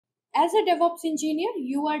As a DevOps engineer,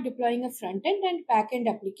 you are deploying a frontend and backend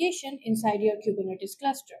application inside your Kubernetes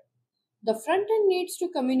cluster. The frontend needs to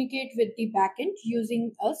communicate with the backend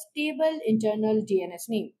using a stable internal DNS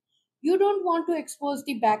name. You don't want to expose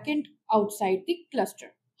the backend outside the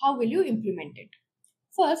cluster. How will you implement it?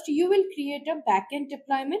 First, you will create a backend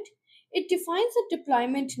deployment. It defines a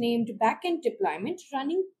deployment named backend deployment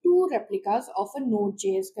running two replicas of a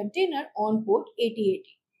Node.js container on port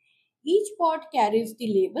 8080. Each pod carries the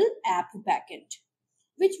label app backend,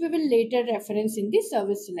 which we will later reference in the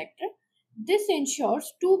service selector. This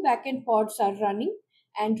ensures two backend pods are running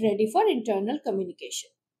and ready for internal communication.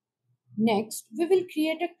 Next, we will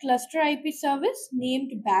create a cluster IP service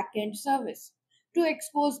named backend service to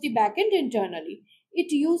expose the backend internally.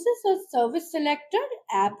 It uses a service selector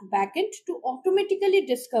app backend to automatically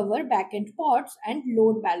discover backend pods and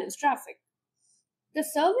load balance traffic. The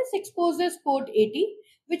service exposes port 80,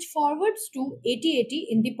 which forwards to 8080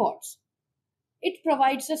 in the pods. It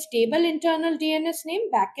provides a stable internal DNS name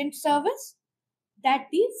backend service that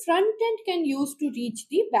the frontend can use to reach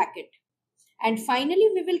the backend. And finally,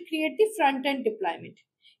 we will create the frontend deployment.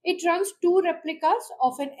 It runs two replicas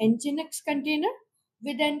of an Nginx container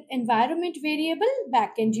with an environment variable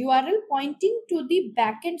backend URL pointing to the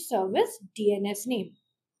backend service DNS name.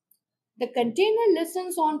 The container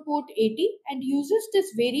listens on port 80 and uses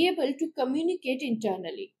this variable to communicate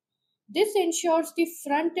internally. This ensures the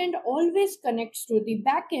front end always connects to the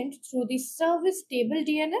backend through the service stable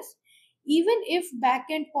DNS, even if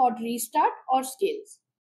backend pod restart or scales.